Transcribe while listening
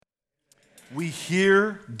We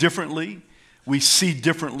hear differently, we see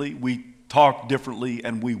differently, we talk differently,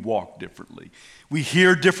 and we walk differently. We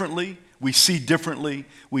hear differently, we see differently,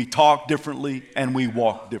 we talk differently, and we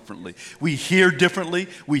walk differently. We hear differently,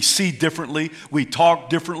 we see differently, we talk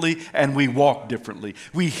differently, and we walk differently.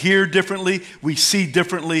 We hear differently, we see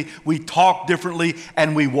differently, we talk differently,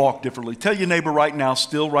 and we walk differently. Tell your neighbor right now,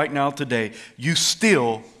 still right now today, you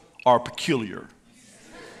still are peculiar.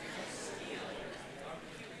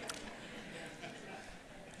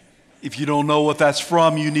 If you don't know what that's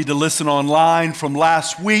from, you need to listen online from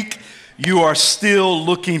last week. You are still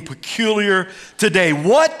looking peculiar today.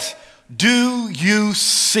 What do you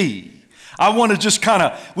see? I want to just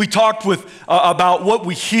we talked about what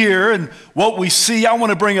we hear and what we see. I want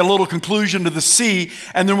to bring a little conclusion to the see,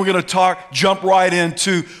 and then we're going to jump right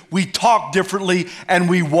into we talk differently and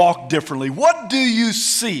we walk differently. What do you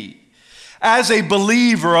see? As a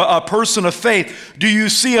believer, a person of faith, do you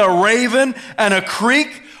see a raven and a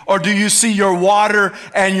creek? Or do you see your water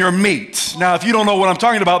and your meat? Now, if you don't know what I'm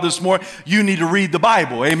talking about this morning, you need to read the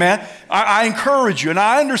Bible, amen? I encourage you, and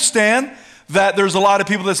I understand that there's a lot of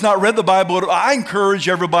people that's not read the Bible. I encourage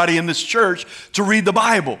everybody in this church to read the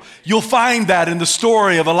Bible. You'll find that in the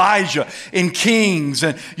story of Elijah in Kings,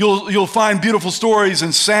 and you'll find beautiful stories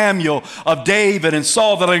in Samuel of David and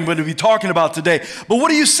Saul that I'm going to be talking about today. But what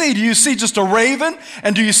do you see? Do you see just a raven?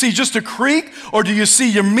 And do you see just a creek? Or do you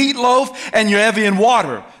see your meatloaf and your Evian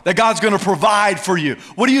water that God's going to provide for you?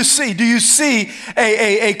 What do you see? Do you see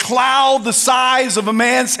a cloud the size of a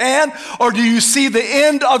man's hand? Or do you see the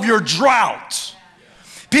end of your drought?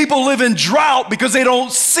 People live in drought because they don't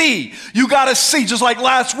see. You got to see. Just like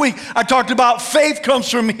last week, I talked about faith comes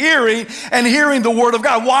from hearing and hearing the word of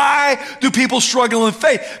God. Why do people struggle in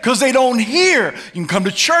faith? Because they don't hear. You can come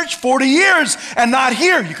to church 40 years and not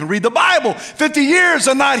hear. You can read the Bible 50 years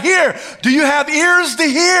and not hear. Do you have ears to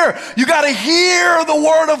hear? You got to hear the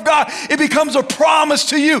word of God. It becomes a promise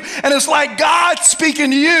to you. And it's like God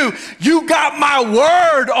speaking to you. You got my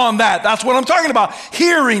word on that. That's what I'm talking about.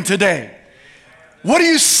 Hearing today. What are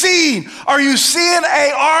you seeing? Are you seeing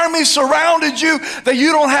an army surrounded you that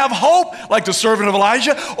you don't have hope, like the servant of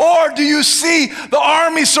Elijah? Or do you see the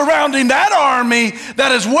army surrounding that army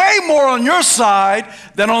that is way more on your side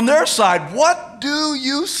than on their side? What do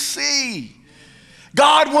you see?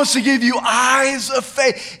 God wants to give you eyes of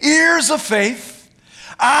faith, ears of faith,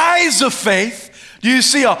 eyes of faith. Do you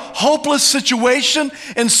see a hopeless situation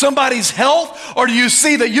in somebody's health? Or do you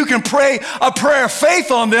see that you can pray a prayer of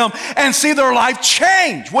faith on them and see their life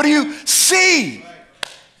change? What do you see?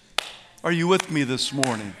 Are you with me this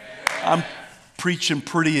morning? I'm preaching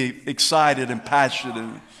pretty excited and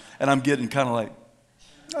passionate, and I'm getting kind of like,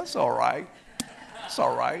 that's all right. That's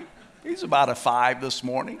all right. He's about a 5 this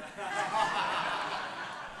morning.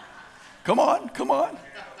 Come on, come on.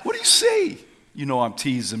 What do you see? You know I'm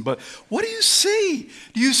teasing, but what do you see?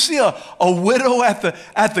 Do you see a widow at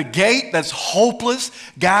the gate that's hopeless,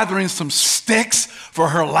 gathering some sticks for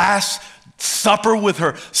her last supper with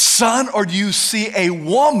her son? Or do you see a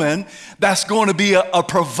woman that's going to be a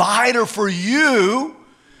provider for you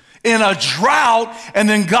in a drought, and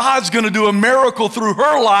then God's going to do a miracle through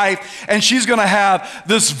her life, and she's going to have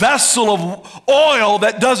this vessel of oil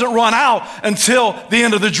that doesn't run out until the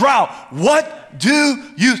end of the drought? What do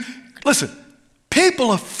you... Listen.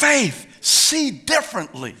 People of faith see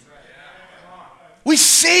differently. We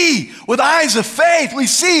see with eyes of faith. We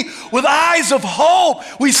see with eyes of hope.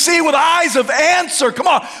 We see with eyes of answer. Come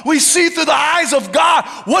on. We see through the eyes of God.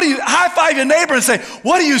 What do you, high five your neighbor and say,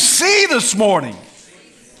 what do you see this morning?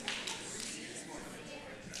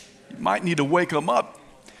 You might need to wake them up.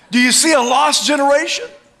 Do you see a lost generation?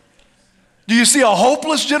 Do you see a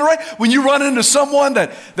hopeless generation? When you run into someone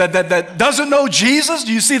that doesn't know Jesus,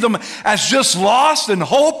 do you see them as just lost and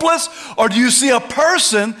hopeless? Or do you see a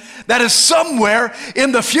person that is somewhere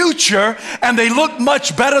in the future and they look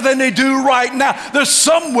much better than they do right now? They're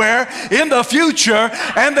somewhere in the future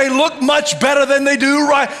and they look much better than they do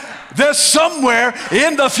right now. They're somewhere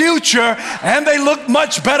in the future and they look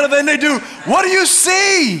much better than they do. What do you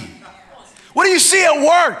see? What do you see at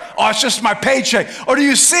work? Oh, it's just my paycheck. Or do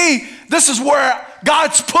you see this is where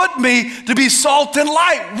God's put me to be salt and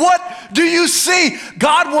light? What do you see?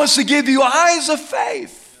 God wants to give you eyes of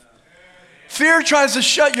faith. Fear tries to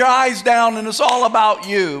shut your eyes down, and it's all about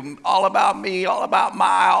you, all about me, all about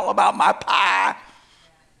my pie.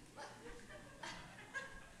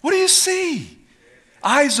 What do you see?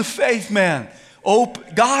 Eyes of faith, man.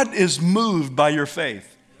 God is moved by your faith.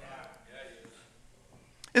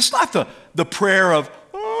 It's not the prayer of,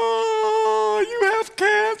 oh, you have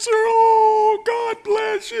cancer, oh, God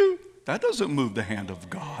bless you. That doesn't move the hand of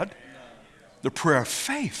God. The prayer of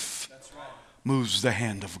faith. moves the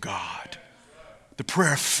hand of God. The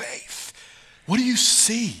prayer of faith. What do you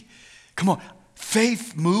see? Come on.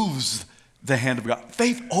 Faith moves the hand of God.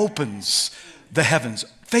 Faith opens the heavens.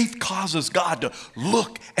 Faith causes God to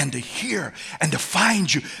look and to hear and to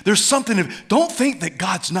find you. There's something, don't think that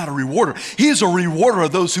God's not a rewarder. He is a rewarder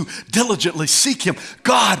of those who diligently seek him.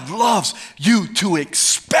 God loves you to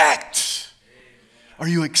expect. Are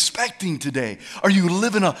you expecting today? Are you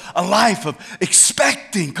living a life of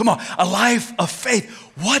expecting? Come on, a life of faith.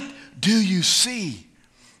 What do you see?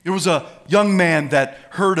 There was a young man that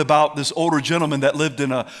heard about this older gentleman that lived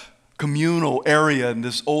in a communal area, and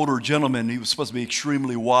this older gentleman, he was supposed to be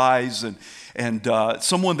extremely wise and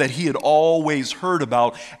someone that he had always heard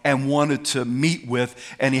about and wanted to meet with,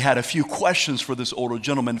 and he had a few questions for this older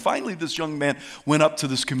gentleman. Finally, this young man went up to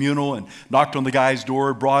this communal and knocked on the guy's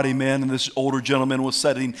door, brought him in, and this older gentleman was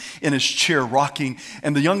sitting in his chair rocking,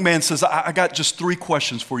 and the young man says, I got just 3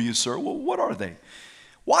 questions for you, sir. Well, what are they?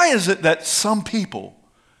 Why is it that some people,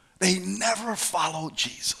 they never follow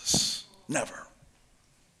Jesus? Never.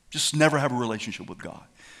 Just never have a relationship with God.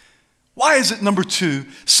 Why is it, number 2,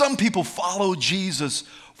 some people follow Jesus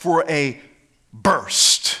for a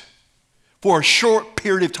burst, for a short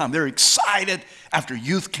period of time. They're excited after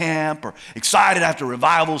youth camp, or excited after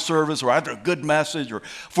revival service, or after a good message, or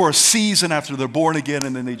for a season after they're born again,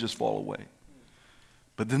 and then they just fall away.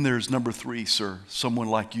 But then there's number 3, sir, someone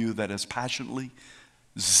like you that has passionately,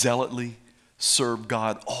 zealotly served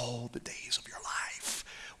God all the days of your life.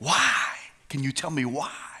 Why? Can you tell me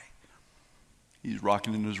why? He's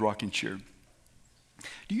rocking in his rocking chair.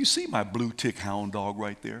 Do you see my blue tick hound dog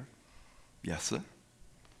right there? Yes, sir.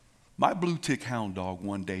 My blue tick hound dog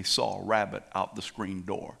one day saw a rabbit out the screen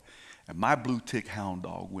door, and my blue tick hound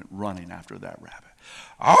dog went running after that rabbit.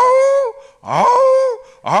 Oh, oh,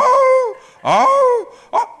 oh, oh,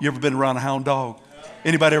 oh. You ever been around a hound dog?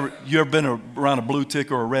 Anybody you ever been around a blue tick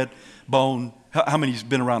or a red bone? How many's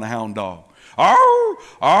been around a hound dog? Oh,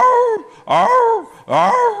 oh, oh,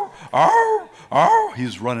 oh, oh, oh. He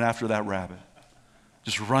was running after that rabbit.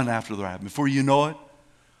 Just run after the rabbit. Before you know it,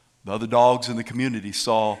 the other dogs in the community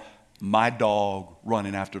saw my dog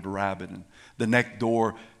running after the rabbit, and the next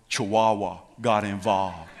door Chihuahua got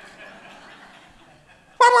involved.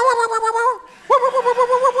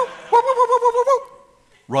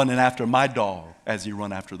 Running after my dog as he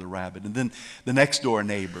run after the rabbit. And then the next door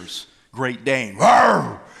neighbors, Great Dane,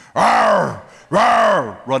 rawr, rawr,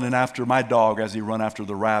 rawr, running after my dog as he run after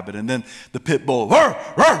the rabbit. And then the pit bull, rawr,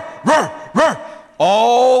 rawr, rawr, rawr.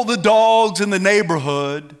 All the dogs in the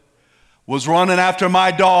neighborhood was running after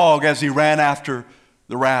my dog as he ran after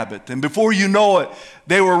the rabbit. And before you know it,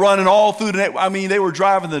 they were running all through they were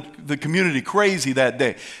driving the community crazy that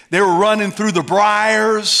day. They were running through the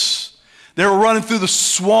briars. They were running through the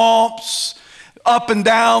swamps, up and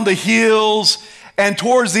down the hills. And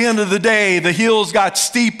towards the end of the day, the hills got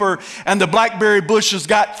steeper and the blackberry bushes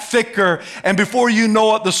got thicker. And before you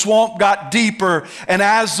know it, the swamp got deeper. And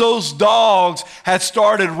as those dogs had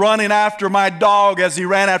started running after my dog as he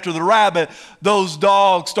ran after the rabbit, those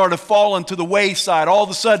dogs started falling to the wayside. All of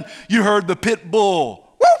a sudden, you heard the pit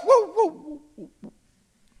bull. Woo, woo, woo, woo, woo.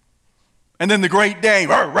 And then the Great Dane.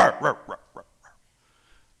 Rah, rah, rah, rah, rah.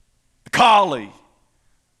 The collie.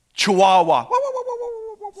 Chihuahua. Woo, woo, woo, woo,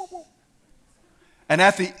 woo, woo, woo, woo. And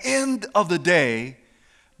at the end of the day,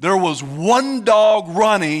 there was one dog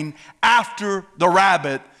running after the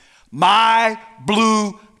rabbit, my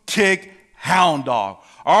blue tick hound dog.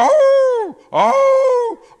 Oh,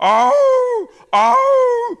 oh, oh,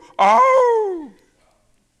 oh, oh.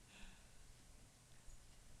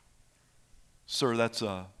 Sir, that's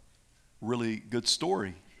a really good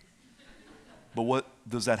story. But what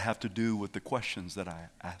does that have to do with the questions that I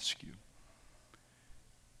ask you?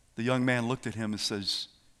 The young man looked at him and says,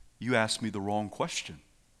 you asked me the wrong question.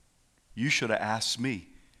 You should have asked me,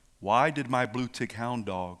 why did my blue tick hound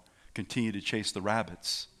dog continue to chase the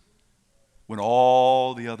rabbits when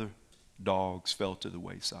all the other dogs fell to the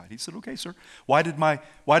wayside? He said, okay, sir, why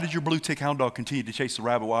did your blue tick hound dog continue to chase the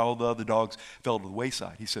rabbit while all the other dogs fell to the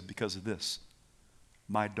wayside? He said, because of this.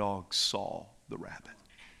 My dog saw the rabbit.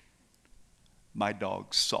 My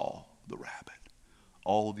dog saw the rabbit.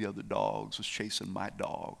 All the other dogs was chasing my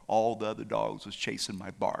dog. All the other dogs was chasing my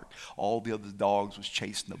bark. All the other dogs was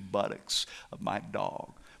chasing the buttocks of my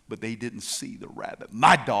dog. But they didn't see the rabbit.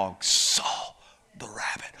 My dog saw the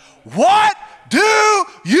rabbit. What do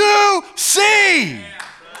you see?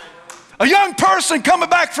 A young person coming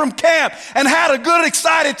back from camp and had a good,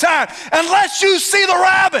 excited time. Unless you see the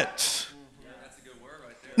rabbit.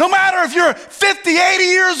 No matter if you're 50, 80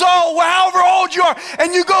 years old, however old you are,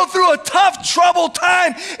 and you go through a tough, troubled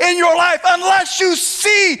time in your life, unless you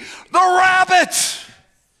see the rabbit.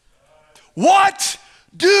 What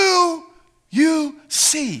do you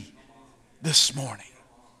see this morning?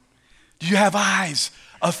 Do you have eyes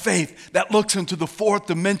of faith that looks into the fourth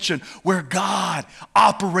dimension where God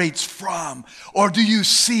operates from? Or do you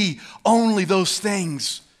see only those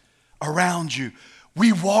things around you?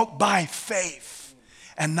 We walk by faith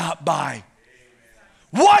and not by.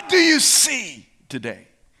 What do you see today?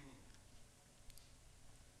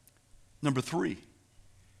 Number 3,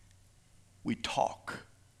 we talk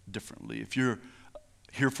differently. If you're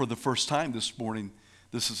here for the first time this morning,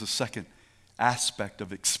 this is the second aspect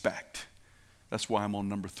of expect. That's why I'm on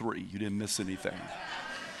number 3. You didn't miss anything.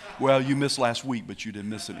 Well, you missed last week, but you didn't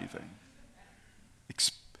miss anything.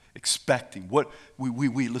 Expecting. What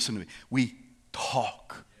we listen to me. We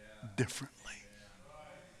talk differently.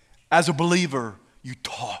 As a believer, you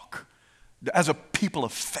talk. As a people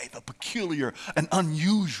of faith, a peculiar and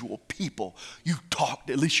unusual people, you talk.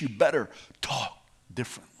 At least you better talk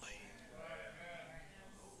differently.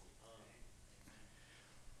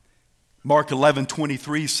 Mark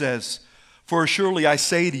 11:23 says, "For surely I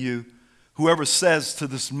say to you, whoever says to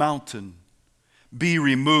this mountain, be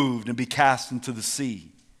removed and be cast into the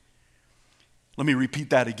sea." Let me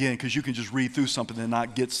repeat that again, because you can just read through something and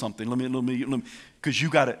not get something. Let me, because you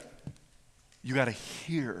got to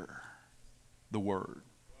hear the word.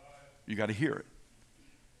 You got to hear it.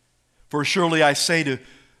 "For surely I say to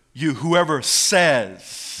you, whoever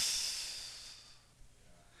says,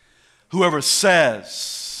 whoever says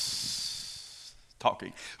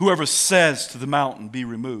to the mountain, be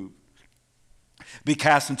removed, be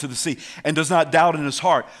cast into the sea, and does not doubt in his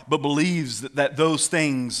heart, but believes that those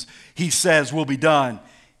things he says will be done,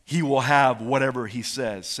 he will have whatever he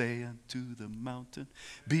says. Say unto the mountain,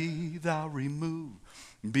 be thou removed,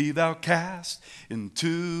 be thou cast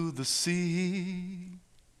into the sea.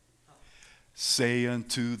 Say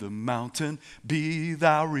unto the mountain, be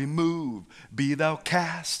thou removed, be thou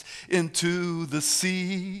cast into the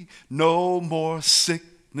sea. No more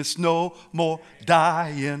sickness, no more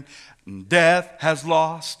dying. Death has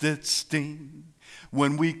lost its sting.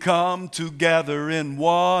 When we come together in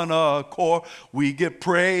one accord, we give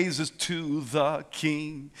praises to the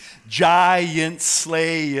King. Giants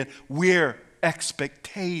slaying, we're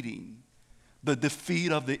expectating the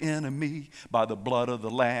defeat of the enemy by the blood of the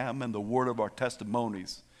Lamb and the word of our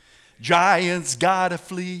testimonies. Giants gotta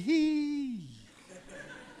flee.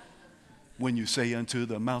 When you say unto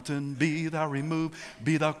the mountain, be thou removed,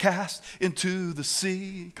 be thou cast into the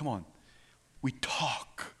sea. Come on. We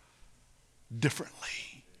talk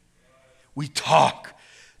differently. We talk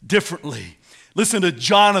differently. Listen to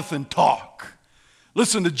Jonathan talk.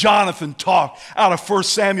 Listen to Jonathan talk out of 1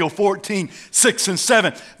 Samuel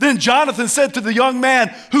 14:6-7. Then Jonathan said to the young man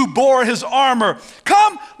who bore his armor,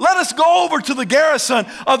 "Come, let us go over to the garrison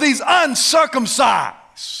of these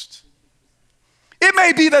uncircumcised. It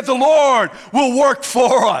may be that the Lord will work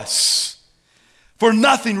for us. For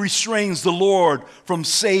nothing restrains the Lord from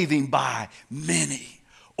saving by many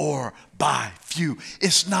or by few."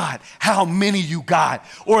 It's not how many you got,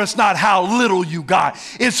 or it's not how little you got.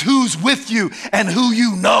 It's who's with you and who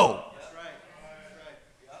you know.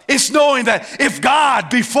 It's knowing that if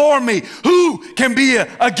God before me, who can be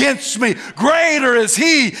against me? Greater is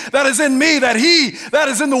he that is in me than he that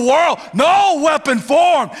is in the world. No weapon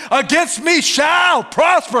formed against me shall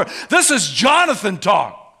prosper. This is Jonathan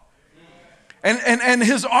talk. And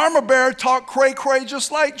his armor bearer talked cray-cray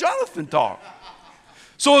just like Jonathan talked.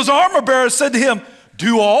 So his armor bearer said to him,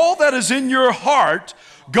 "Do all that is in your heart.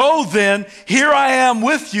 Go then, here I am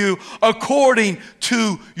with you according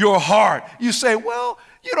to your heart." You say, "Well,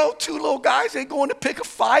 two little guys ain't going to pick a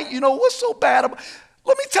fight. What's so bad about?"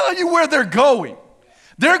 Let me tell you where they're going.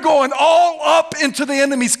 They're going all up into the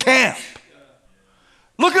enemy's camp.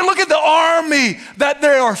 Look at the army that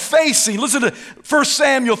they are facing. Listen to 1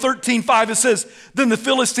 Samuel 13:5. It says, "Then the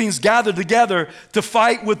Philistines gathered together to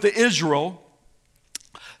fight with the Israel.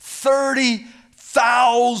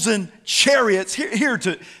 30,000 chariots."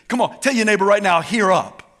 Come on, tell your neighbor right now, hear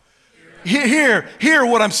up. Hear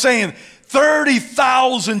what I'm saying.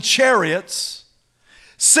 30,000 chariots,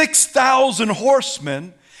 6,000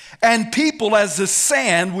 horsemen, and people as the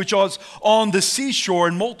sand which was on the seashore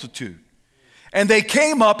in multitude. And they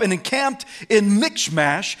came up and encamped in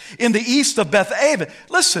Michmash in the east of Beth-aven.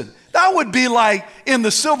 Listen, That would be like in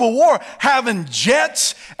the Civil War having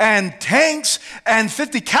jets and tanks and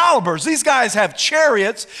 50 calibers. These guys have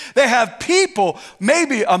chariots. They have people,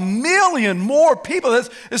 maybe 1 million more people.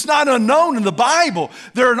 It's not unknown in the Bible.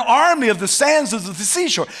 They're an army of the sands of the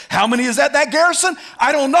seashore. How many is that garrison?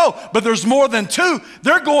 I don't know, but there's more than 2.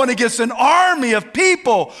 They're going against an army of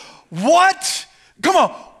people. What? Come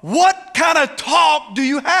on. What kind of talk do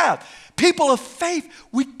you have? People of faith,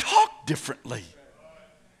 we talk differently.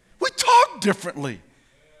 We talk differently.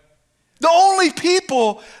 The only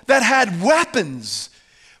people that had weapons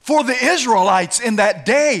for the Israelites in that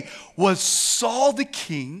day was Saul the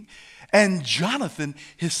king and Jonathan,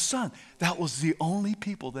 his son. That was the only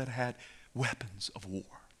people that had weapons of war.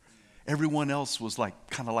 Everyone else was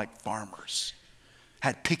kind of like farmers,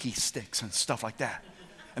 had picky sticks and stuff like that.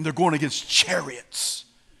 And they're going against chariots.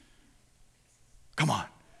 Come on.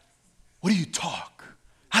 What do you talk?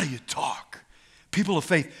 How do you talk? People of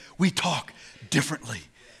faith, we talk differently.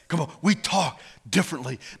 Come on, we talk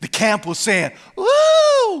differently. The camp was saying,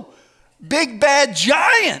 "Ooh, big bad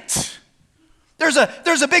giant. There's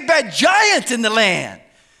a big bad giant in the land.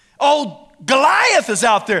 Oh, Goliath is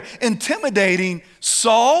out there intimidating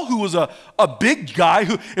Saul, who was a big guy.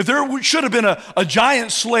 Who, if there should have been a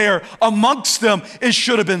giant slayer amongst them, it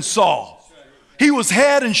should have been Saul. He was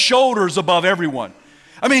head and shoulders above everyone.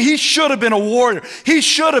 I mean, he should have been a warrior. He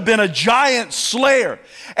should have been a giant slayer.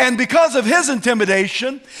 And because of his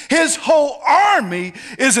intimidation, his whole army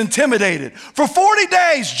is intimidated. For 40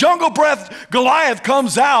 days, jungle breath Goliath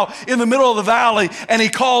comes out in the middle of the valley and he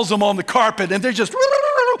calls them on the carpet. And they're just,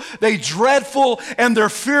 they dreadful and they're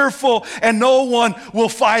fearful and no one will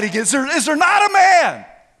fight against. Is there not a man?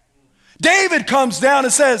 David comes down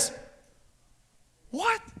and says,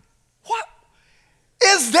 what?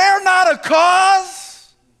 Is there not a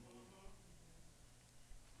cause?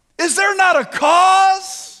 Is there not a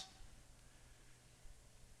cause?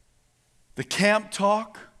 The camp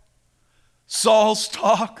talk, Saul's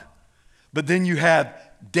talk, but then you have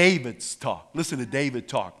David's talk. Listen to David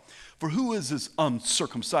talk. For who is this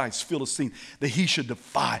uncircumcised Philistine that he should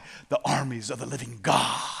defy the armies of the living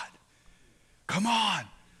God? Come on.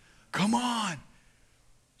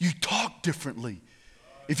 You talk differently.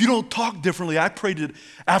 If you don't talk differently, I pray that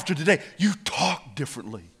after today, you talk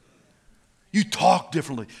differently. You talk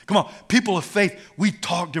differently. Come on, people of faith, we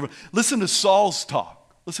talk differently. Listen to Saul's talk.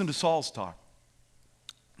 And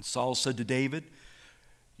Saul said to David,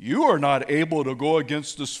 "You are not able to go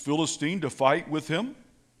against this Philistine to fight with him,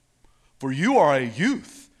 for you are a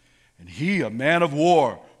youth, and he a man of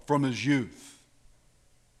war from his youth."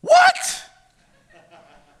 What?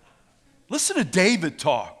 Listen to David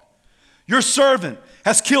talk. Your servant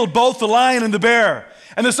has killed both the lion and the bear.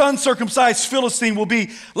 And this uncircumcised Philistine will be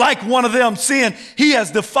like one of them, seeing he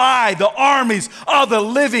has defied the armies of the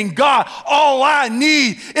living God. All I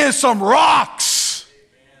need is some rocks.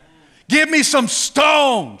 Give me some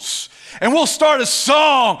stones. And we'll start a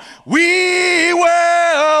song. We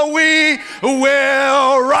will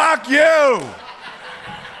rock you.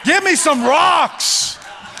 Give me some rocks.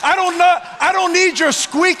 I don't need your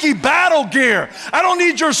squeaky battle gear. I don't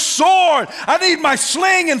need your sword. I need my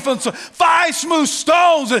sling and 5 smooth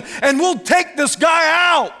stones, and we'll take this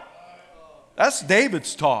guy out. That's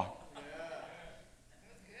David's talk.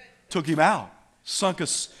 Took him out. Sunk a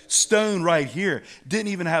stone right here. Didn't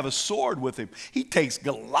even have a sword with him. He takes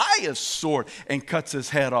Goliath's sword and cuts his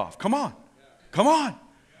head off. Come on.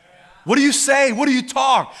 What do you say? What do you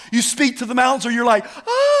talk? You speak to the mountains, or you're like,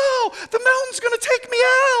 "Oh, the mountain's going to take me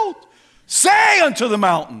out." Say unto the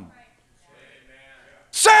mountain.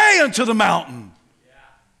 Say unto the mountain.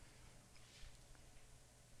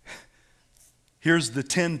 Here's the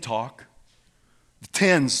 10 talk. The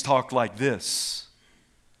 10s talk like this.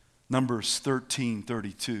 Numbers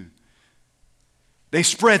 13:32. They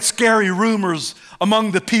spread scary rumors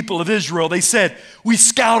among the people of Israel. They said, "We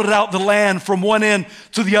scouted out the land from one end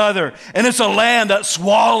to the other, and it's a land that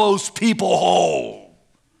swallows people whole.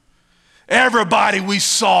 Everybody we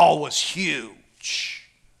saw was huge."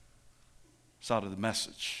 It's out of the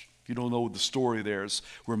Message. If you don't know the story, there's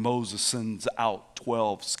where Moses sends out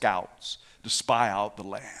 12 scouts to spy out the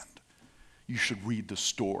land. You should read the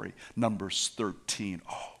story. Numbers 13.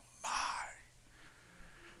 Oh,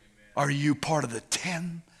 are you part of the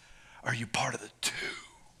 10? Are you part of the 2?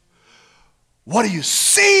 What do you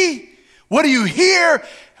see? What do you hear?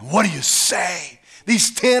 And what do you say?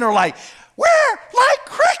 These 10 are like, "We're like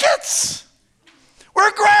crickets.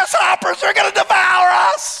 We're grasshoppers. They're going to devour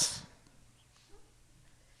us."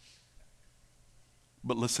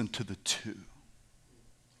 But listen to the 2.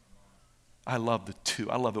 I love the 2.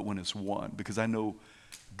 I love it when it's 1, because I know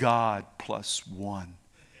God plus 1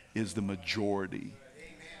 is the majority.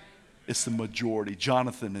 It's the majority.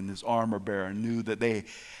 Jonathan and his armor bearer knew that they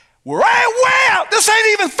were way out. This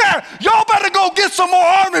ain't even fair. Y'all better go get some more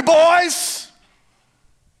army, boys.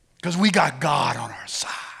 Because we got God on our side.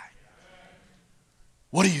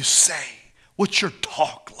 What do you say? What's your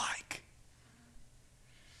talk like?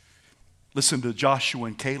 Listen to Joshua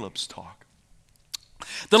and Caleb's talk.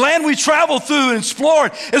 The land we traveled through and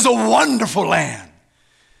explored is a wonderful land.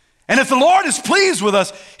 And if the Lord is pleased with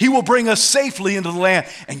us, he will bring us safely into the land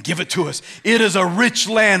and give it to us. It is a rich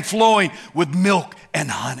land flowing with milk and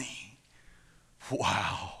honey.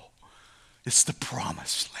 Wow. It's the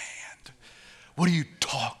promised land. What do you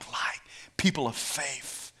talk like? People of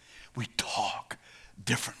faith, we talk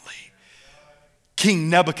differently. King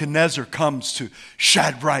Nebuchadnezzar comes to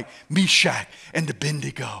Shadrach, Meshach, and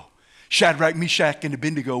Abednego. Shadrach, Meshach, and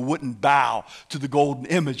Abednego wouldn't bow to the golden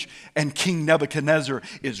image, and King Nebuchadnezzar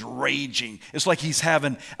is raging. It's like he's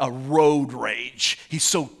having a road rage. He's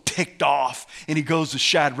so ticked off, and he goes to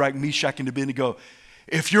Shadrach, Meshach, and Abednego.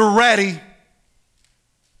 If you're ready,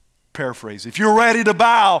 paraphrase, if you're ready to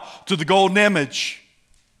bow to the golden image,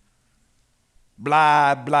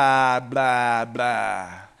 blah, blah, blah,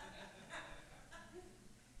 blah.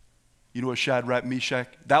 You know what Shadrach, Meshach,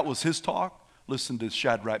 that was his talk? Listen to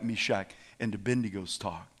Shadrach, Meshach, and Abednego's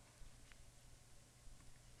talk.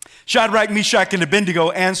 Shadrach, Meshach, and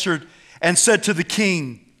Abednego answered and said to the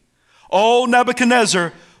king, "O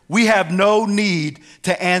Nebuchadnezzar, we have no need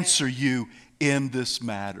to answer you in this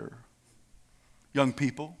matter." Young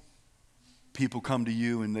people come to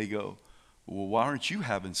you and they go, "Well, why aren't you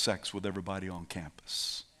having sex with everybody on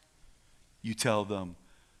campus?" You tell them,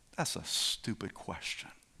 "That's a stupid question.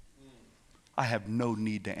 I have no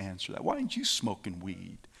need to answer that. Why aren't you smoking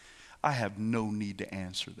weed?" I have no need to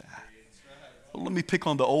answer that. Well, let me pick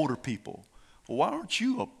on the older people. Well, why aren't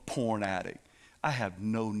you a porn addict? I have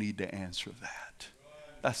no need to answer that.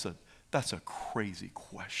 That's a crazy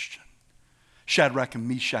question. Shadrach and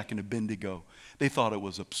Meshach and Abednego, they thought it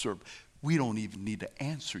was absurd. We don't even need to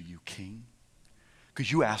answer you, king,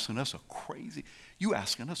 because you asking us a crazy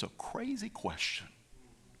question.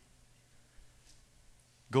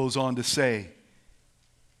 Goes on to say,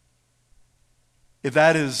 if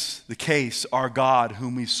that is the case, our God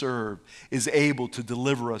whom we serve is able to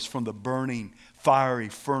deliver us from the burning fiery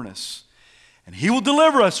furnace, and he will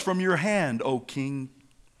deliver us from your hand, O king.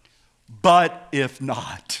 But if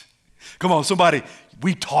not, come on, somebody,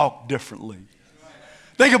 we talk differently.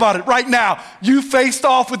 Think about it right now. You faced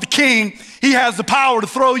off with the king. He has the power to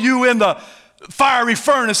throw you in the fiery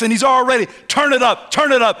furnace, and he's already turn it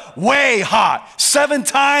up way hot, 7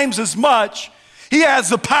 times as much. He has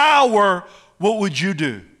the power. What would you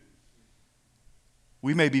do?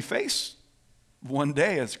 We may be faced one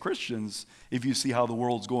day as Christians if you see how the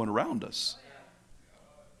world's going around us.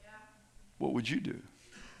 What would you do?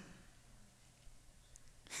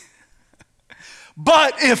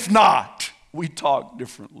 But if not, we talk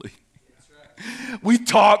differently. We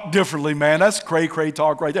talk differently, man. That's cray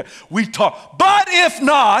talk right there. We talk. But if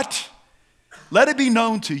not, let it be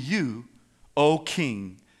known to you, O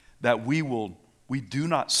king, that we do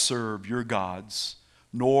not serve your gods,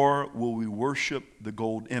 nor will we worship the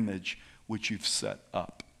gold image which you've set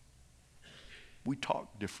up. We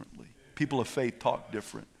talk differently. People of faith talk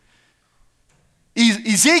different.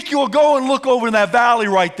 Ezekiel, go and look over in that valley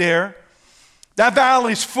right there. That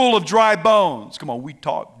valley is full of dry bones. Come on, we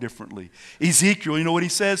talk differently. Ezekiel, you know what he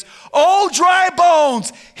says? "Oh, dry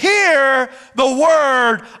bones, hear the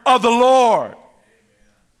word of the Lord."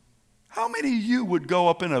 How many of you would go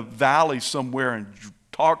up in a valley somewhere and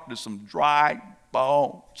talk to some dry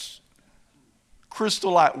bones?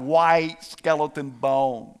 Crystalline white skeleton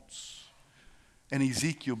bones. And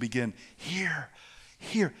Ezekiel began, hear.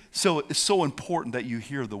 So it's so important that you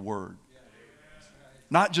hear the word.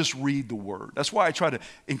 Not just read the word. That's why I try to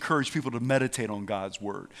encourage people to meditate on God's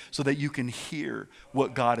word so that you can hear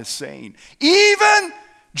what God is saying. Even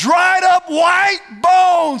dried up white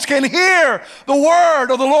bones can hear the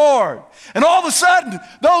word of the Lord. And all of a sudden,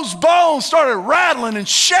 those bones started rattling and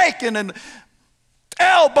shaking, and the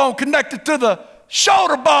elbow connected to the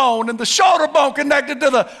shoulder bone, and the shoulder bone connected to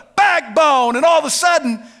the backbone. And all of a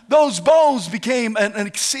sudden, those bones became an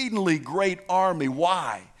exceedingly great army.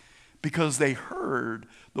 Why? Because they heard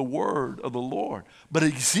the word of the Lord. But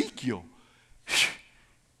Ezekiel,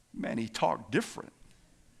 man, he talked different.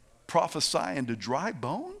 Prophesying to dry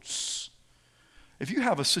bones. If you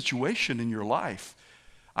have a situation in your life,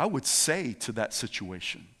 I would say to that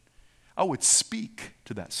situation, I would speak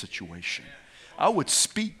to that situation. I would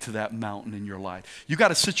speak to that mountain in your life. You got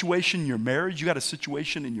a situation in your marriage, you got a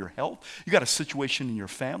situation in your health, you got a situation in your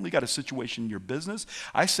family, you got a situation in your business.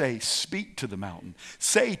 I say, speak to the mountain.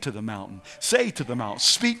 Say to the mountain. Say to the mountain.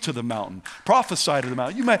 Speak to the mountain. Prophesy to the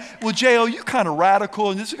mountain. You may, well, J.O., you kind of radical,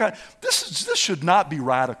 and this should not be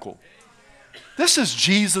radical. This is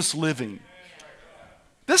Jesus living.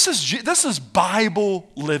 This is Bible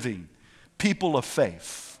living. People of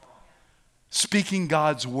faith. Speaking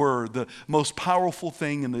God's word, the most powerful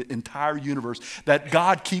thing in the entire universe, that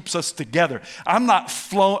God keeps us together.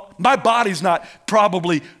 My body's not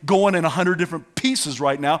probably going in 100 different pieces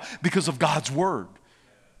right now because of God's word.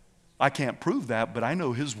 I can't prove that, but I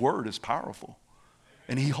know his word is powerful.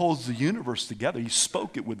 And he holds the universe together. He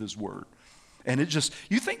spoke it with his word. And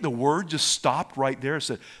you think the word just stopped right there and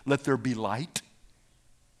said, let there be light?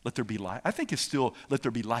 Let there be light. I think it's still, let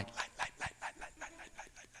there be light, light, light, light.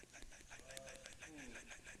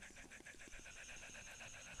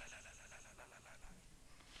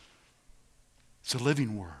 It's a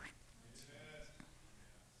living word.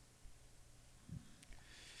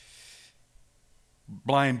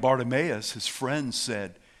 Blind Bartimaeus, his friends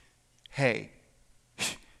said, hey,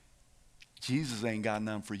 Jesus ain't got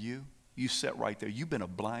none for you. You sit right there. You've been a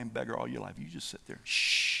blind beggar all your life. You just sit there.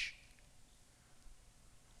 Shh.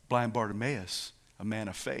 Blind Bartimaeus, a man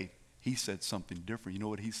of faith, he said something different. You know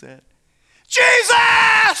what he said?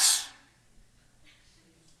 Jesus!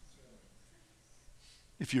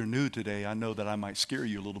 If you're new today, I know that I might scare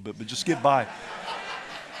you a little bit, but just get by.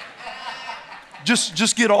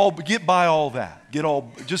 just get by all that.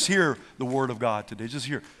 Just hear the word of God today. Just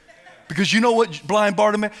hear. Because you know what blind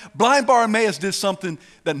Bartimaeus did something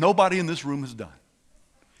that nobody in this room has done.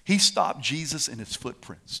 He stopped Jesus in his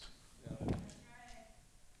footprints.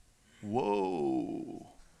 Whoa.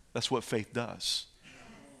 That's what faith does.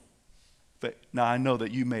 Now, I know that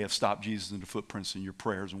you may have stopped Jesus in the footprints in your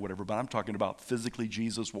prayers and whatever, but I'm talking about physically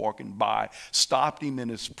Jesus walking by, stopped him in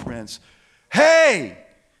his prints. Hey,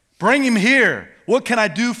 bring him here. What can I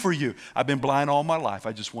do for you? I've been blind all my life.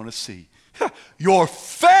 I just want to see. Your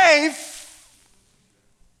faith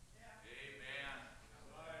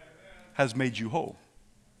has made you whole.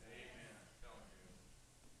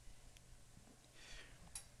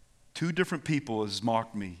 Two different people has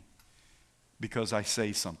mocked me because I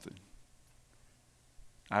say something.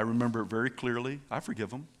 I remember it very clearly. I forgive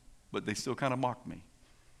them, but they still kind of mock me.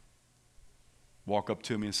 Walk up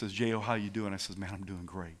to me and says, J.O., how you doing? I says, man, I'm doing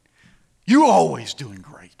great. You always doing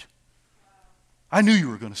great. I knew you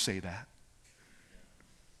were going to say that.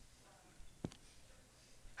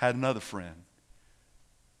 Had another friend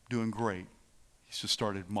doing great. He just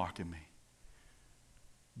started mocking me.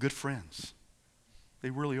 Good friends.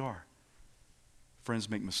 They really are. Friends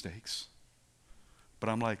make mistakes. But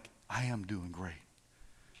I'm like, I am doing great.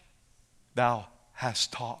 Thou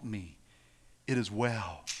hast taught me, it is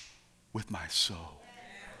well with my soul.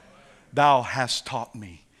 Thou hast taught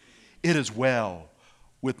me, it is well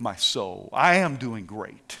with my soul. I am doing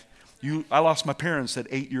great. I lost my parents at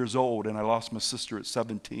 8 years old, and I lost my sister at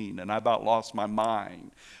 17, and I about lost my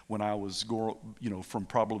mind when I was from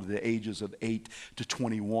probably the ages of 8 to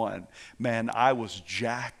 21. Man, I was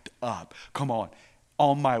jacked up. Come on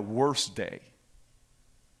my worst day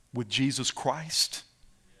with Jesus Christ,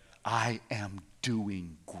 I am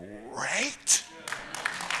doing great.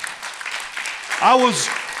 I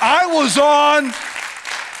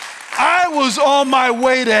was on my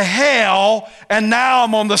way to hell, and now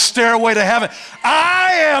I'm on the stairway to heaven.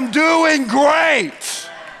 I am doing great.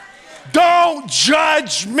 Don't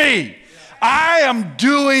judge me. I am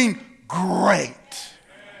doing great.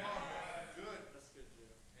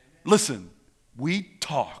 Listen, we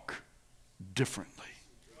talk differently.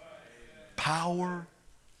 Power,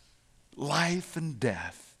 life, and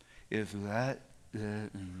death is that.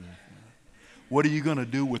 What are you going to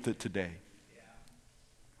do with it today?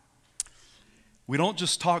 We don't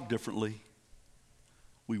just talk differently,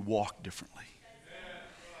 we walk differently.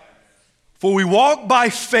 For we walk by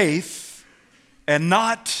faith and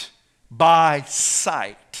not by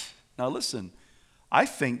sight. Now listen, I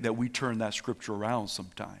think that we turn that scripture around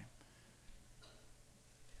sometime.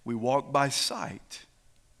 We walk by sight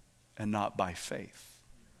and not by faith.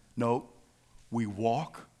 No, we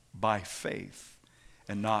walk by faith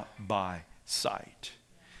and not by sight.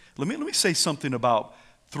 Let me say something about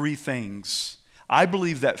three things. I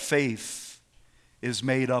believe that faith is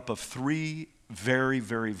made up of three very,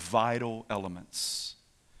 very vital elements.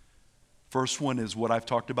 First one is what I've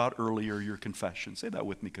talked about earlier, your confession. Say that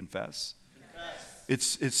with me, confess. It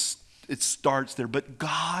starts there, but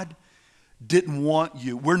God didn't want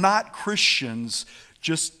you. We're not Christians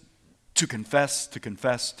just to confess, to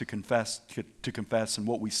confess, to confess, to confess, and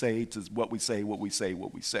what we say to what we say, what we say,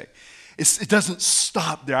 what we say. It doesn't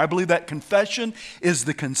stop there. I believe that confession is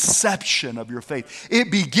the conception of your faith.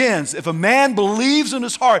 It begins, if a man believes in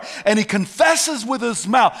his heart and he confesses with his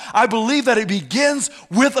mouth, I believe that it begins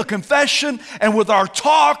with a confession and with our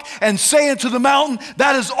talk and saying to the mountain.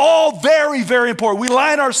 That is all very, very important. We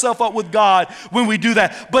line ourselves up with God when we do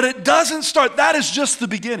that. But it doesn't start. That is just the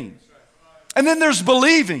beginning. And then there's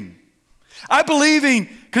believing. I believe in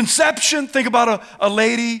conception. Think about a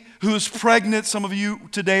lady who is pregnant. Some of you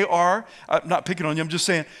today are. I'm not picking on you. I'm just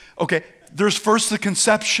saying, okay, there's first the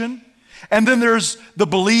conception, and then there's the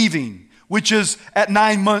believing, which is at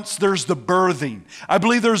 9 months, there's the birthing. I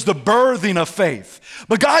believe there's the birthing of faith.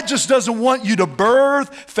 But God just doesn't want you to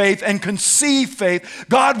birth faith and conceive faith.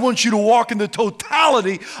 God wants you to walk in the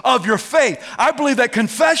totality of your faith. I believe that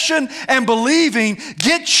confession and believing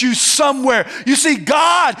gets you somewhere. You see,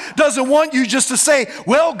 God doesn't want you just to say,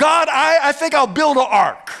 well, God, I think I'll build an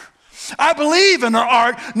ark. I believe in an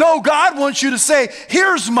ark. No, God wants you to say,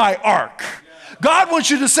 here's my ark. God wants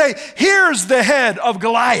you to say, here's the head of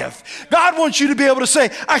Goliath. God wants you to be able to say,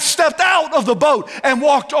 I stepped out of the boat and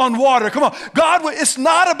walked on water. Come on. God, it's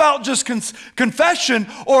not about just confession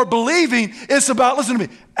or believing. It's about, listen to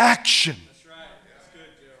me, action. That's right. That's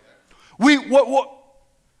good, Joe.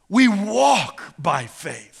 We walk by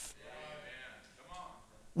faith.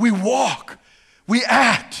 We walk. We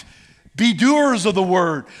act. Be doers of the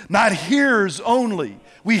word, not hearers only.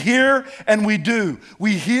 We hear and we do.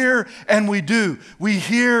 We hear and we do. We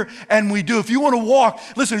hear and we do. If you want to walk,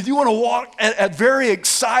 listen, if you want to walk at very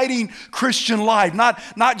exciting Christian life,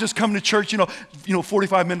 not just come to church,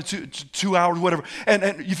 45 minutes, 2 hours, whatever. And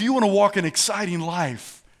if you want to walk an exciting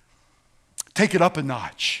life, take it up a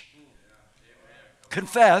notch.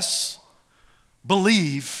 Confess,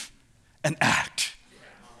 believe, and act.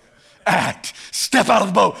 Act. Step out of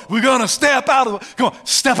the boat. We're going to step out of the boat. Come on,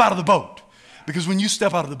 step out of the boat. Because when you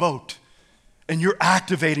step out of the boat and you're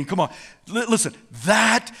activating, come on, listen,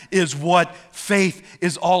 that is what faith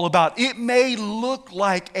is all about. It may look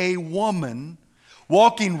like a woman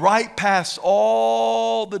walking right past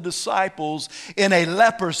all the disciples in a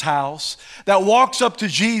leper's house that walks up to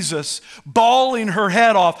Jesus, bawling her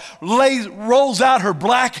head off, rolls out her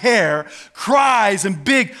black hair, cries, and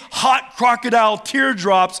big hot crocodile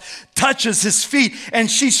teardrops touches his feet, and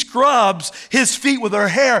she scrubs his feet with her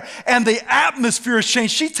hair, and the atmosphere is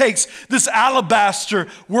changed. She takes this alabaster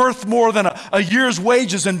worth more than a year's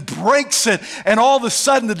wages and breaks it, and all of a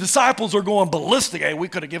sudden the disciples are going ballistic. Hey, we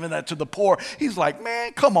could have given that to the poor. He's like,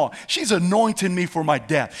 man, come on. She's anointing me for my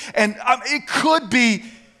death. And it could be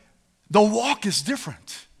the walk is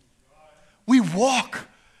different. We walk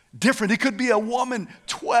different. It could be a woman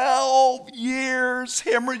 12 years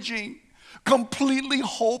hemorrhaging, completely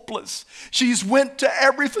hopeless. She's went to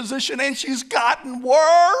every physician and she's gotten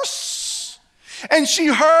worse. And she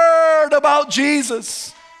heard about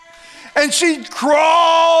Jesus and she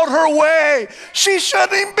crawled her way. She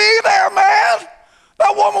shouldn't even be there, man.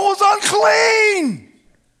 That woman was unclean.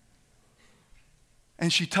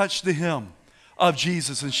 And she touched the hem of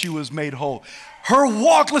Jesus and she was made whole. Her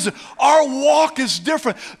walk, listen, our walk is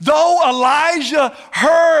different. Though Elijah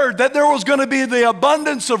heard that there was going to be the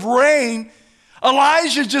abundance of rain,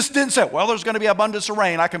 Elijah just didn't say, well, there's going to be abundance of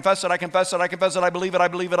rain. I confess it, I confess it, I confess it, I believe it, I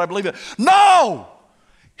believe it, I believe it. No!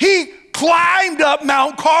 He climbed up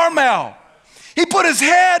Mount Carmel. He put his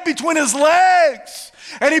head between his legs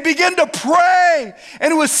and he began to pray.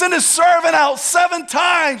 And he would send his servant out 7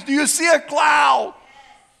 times. Do you see a cloud?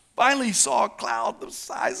 Finally, he saw a cloud the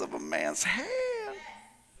size of a man's hand.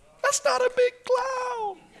 That's not a big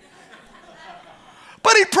cloud.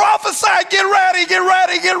 But he prophesied, get ready, get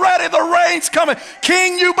ready, get ready. The rain's coming.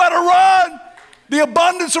 King, you better run. The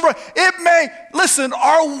abundance of rain. Listen,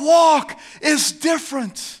 our walk is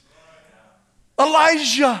different.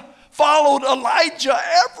 Elijah followed Elijah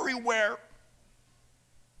everywhere.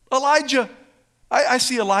 Elijah, I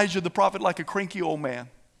see Elijah the prophet like a cranky old man.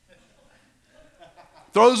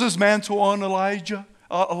 Throws his mantle on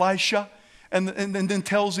Elisha, and then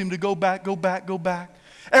tells him to go back, go back, go back.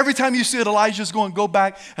 Every time you see it, Elijah's going, go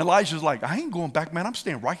back. And Elijah's like, I ain't going back, man. I'm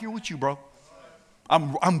staying right here with you, bro.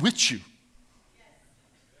 I'm with you.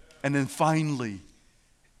 And then finally,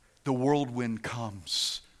 the whirlwind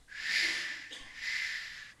comes.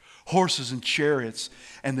 Horses and chariots,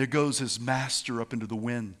 and there goes his master up into the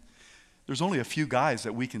wind. There's only a few guys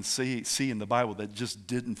that we can see in the Bible that just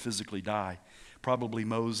didn't physically die. Probably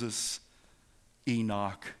Moses,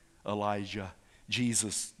 Enoch, Elijah,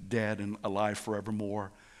 Jesus dead and alive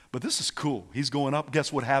forevermore. But this is cool. He's going up.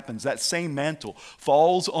 Guess what happens? That same mantle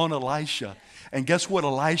falls on Elisha. And guess what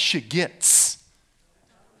Elisha gets?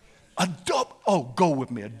 A double, oh, go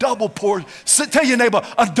with me. A double portion. Tell your neighbor,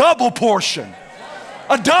 a double portion.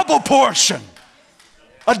 A double portion.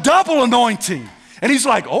 A double anointing. And he's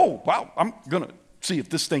like, oh, wow, I'm going to see if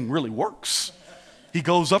this thing really works. He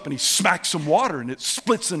goes up and he smacks some water and it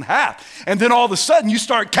splits in half. And then all of a sudden you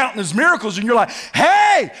start counting his miracles and you're like,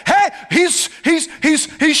 hey, he's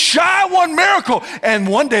shy one miracle. And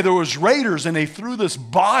one day there was raiders and they threw this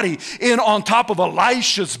body in on top of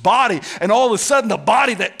Elisha's body. And all of a sudden the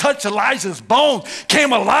body that touched Elisha's bones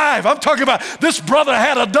came alive. I'm talking about this brother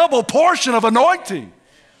had a double portion of anointing.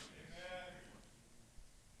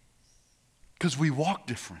 Because we walk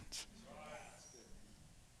different.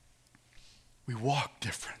 We walk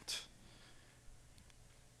different.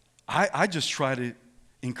 I just try to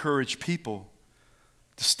encourage people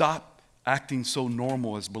to stop acting so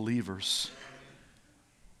normal as believers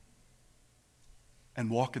and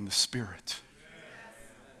walk in the Spirit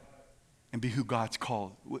and be who God's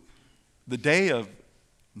called. The day of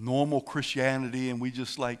normal Christianity and we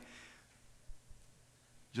just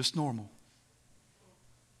normal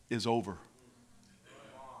is over.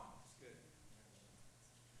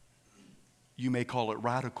 You may call it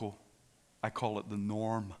radical. I call it the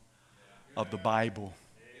norm of the Bible.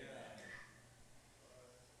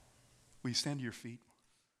 Will you stand to your feet?